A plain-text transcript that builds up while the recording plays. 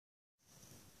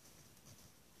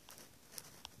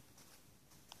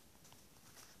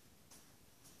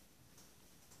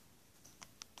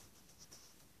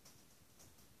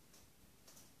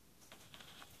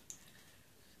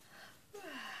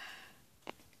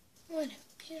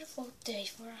beautiful day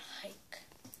for a hike.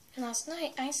 And last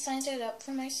night I signed it up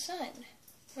for my son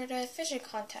for the fishing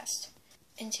contest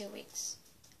in 2 weeks.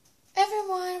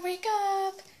 Everyone wake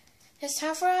up! It's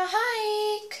time for a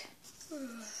hike!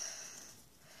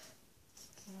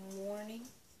 Morning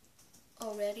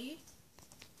already?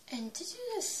 And did you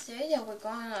just say that we're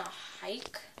going on a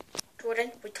hike?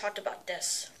 Jordan, we talked about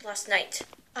this last night.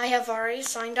 I have already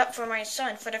signed up for my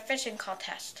son for the fishing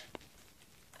contest.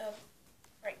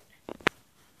 Right.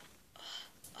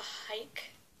 A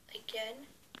hike? Again?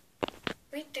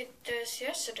 We did this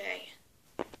yesterday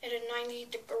at a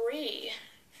 90-degree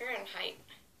Fahrenheit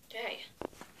day.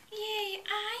 Yay,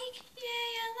 hike!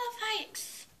 Yay, I love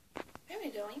hikes. Where are we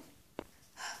going?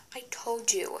 I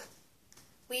told you.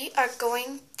 We are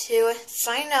going to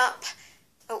sign up.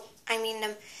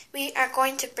 We are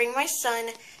going to bring my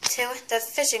son to the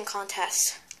fishing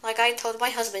contest, like I told my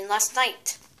husband last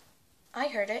night. I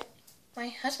heard it. My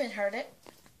husband heard it.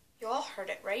 You all heard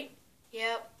it, right?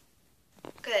 Yep.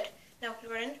 Good. Now,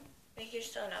 Jordan, wake your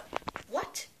son up.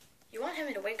 What? You want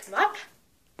him to wake him up?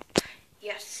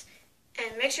 Yes.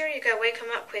 And make sure you wake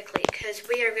him up quickly, because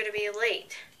we are going to be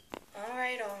late. All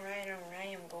right.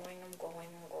 I'm going.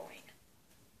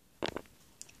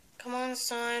 Come on,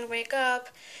 son, wake up.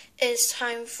 It's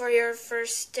time for your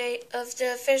first day of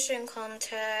the fishing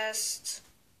contest.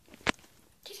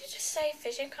 Did you just say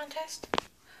fishing contest?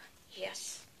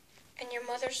 Yes. And your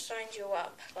mother signed you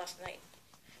up last night.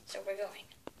 So we're going.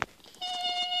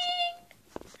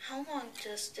 How long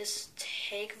does this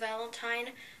take,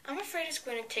 Valentine? I'm afraid it's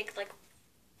going to take,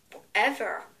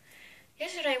 forever.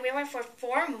 Yesterday, we went for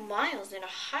 4 miles in a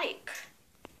hike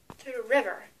through the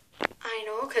river. I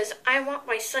know, because I want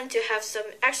my son to have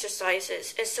some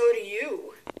exercises, and so do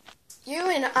you. You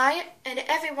and I and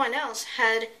everyone else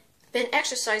had been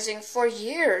exercising for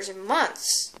years and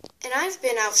months. And I've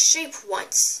been out of shape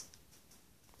once.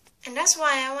 And that's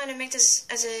why I want to make this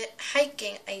as a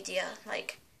hiking idea.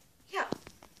 Yeah.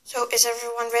 So, is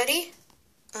everyone ready?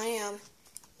 I am.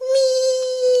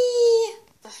 Me!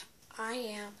 I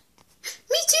am.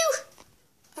 Me too!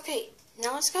 Okay,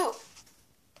 now let's go.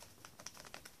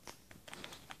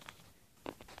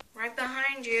 Right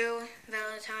behind you,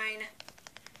 Valentine.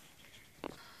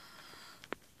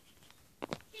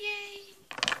 Yay!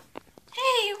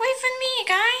 Hey, wait for me,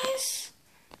 guys!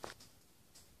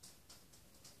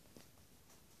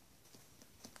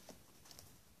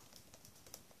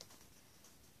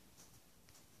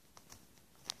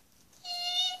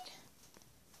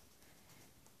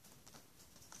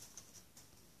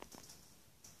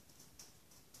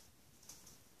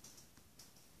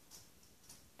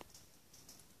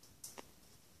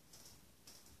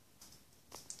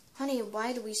 Honey,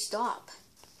 why do we stop?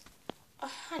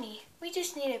 Honey, we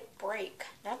just need a break,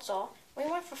 that's all. We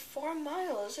went for 4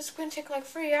 miles. It's going to take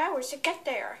 3 hours to get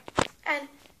there. And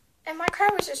my car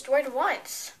was destroyed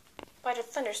once by the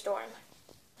thunderstorm,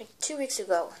 2 weeks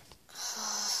ago.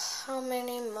 How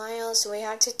many miles do we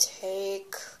have to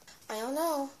take? I don't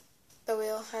know, but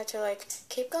we'll have to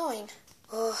keep going.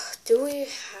 Oh, do we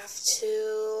have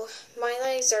to? My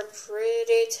legs are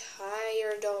pretty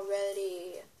tired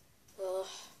already. Ugh.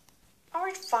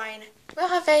 Alright, fine. We'll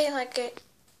have a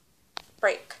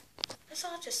break. Let's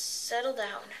all just settle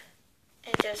down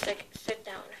and just sit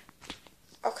down.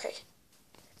 Okay.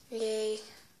 Yay.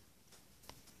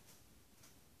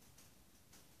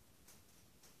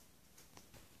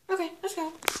 Okay, let's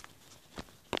go.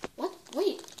 What?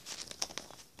 Wait.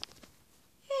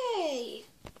 Hey.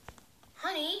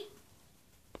 Honey.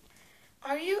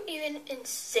 Are you even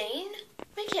insane?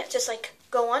 We can't just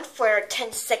go on for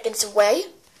 10 seconds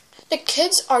away. The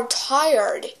kids are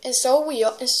tired, and so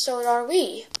are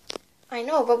we. I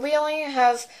know, but we only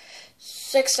have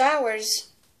 6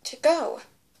 hours to go.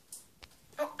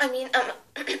 1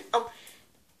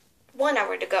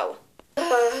 hour to go.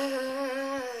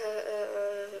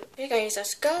 You guys,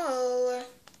 let's go.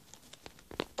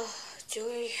 Do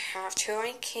we have to?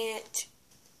 I can't.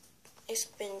 It's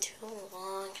been too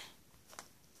long.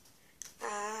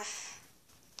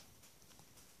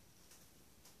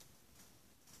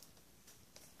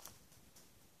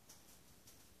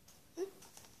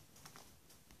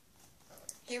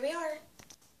 Here we are.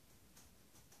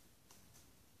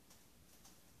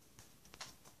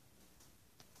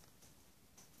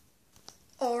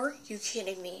 Are you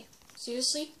kidding me?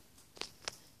 Seriously?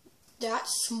 That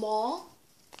small?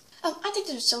 Oh, I think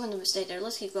there's someone who would stay there.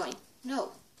 Let's keep going.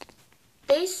 No.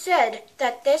 They said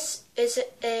that this is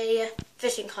a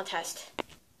fishing contest.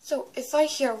 So if I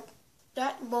hear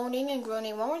that moaning and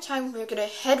groaning one more time, we're gonna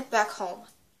head back home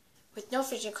with no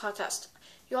fishing contest.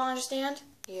 You all understand?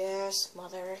 Yes,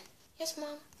 Mother. Yes,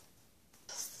 Mom.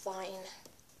 Fine.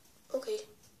 Okay.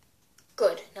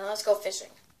 Good. Now let's go fishing.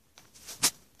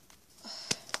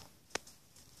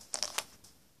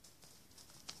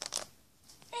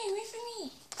 Hey, wait for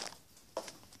me.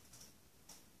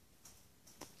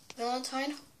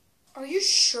 Valentine, are you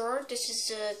sure this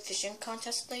is a fishing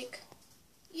contest lake?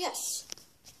 Yes.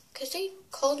 Because they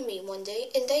called me one day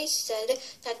and they said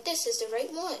that this is the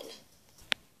right one.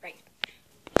 Right.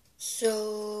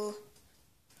 So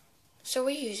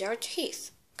we use our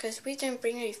teeth because we didn't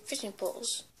bring any fishing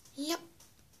poles. Yep.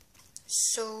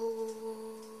 So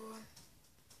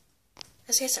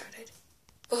let's get started.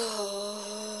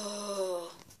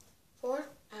 Oh. 4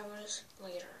 hours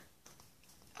later.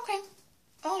 Okay,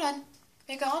 all done.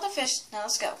 We got all the fish. Now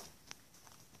let's go.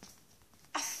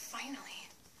 Finally.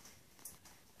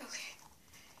 Okay.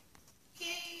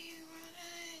 Yay, we're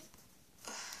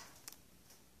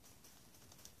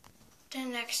done.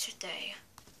 The next day.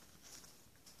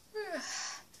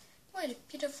 What a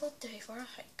beautiful day for a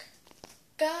hike.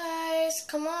 Guys,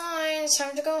 come on, it's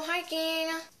time to go hiking.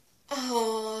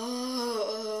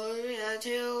 Oh, yeah,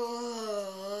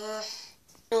 too.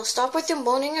 No, stop with your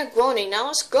moaning and groaning. Now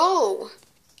let's go.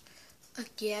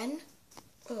 Again?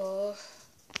 Oh.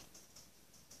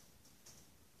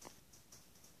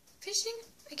 Fishing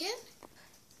again?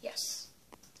 Yes.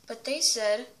 But they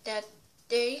said that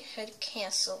they had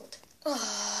canceled.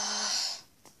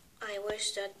 I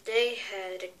wish that they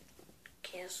had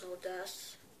canceled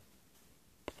us.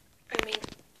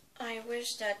 I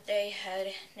wish that they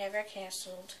had never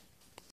canceled.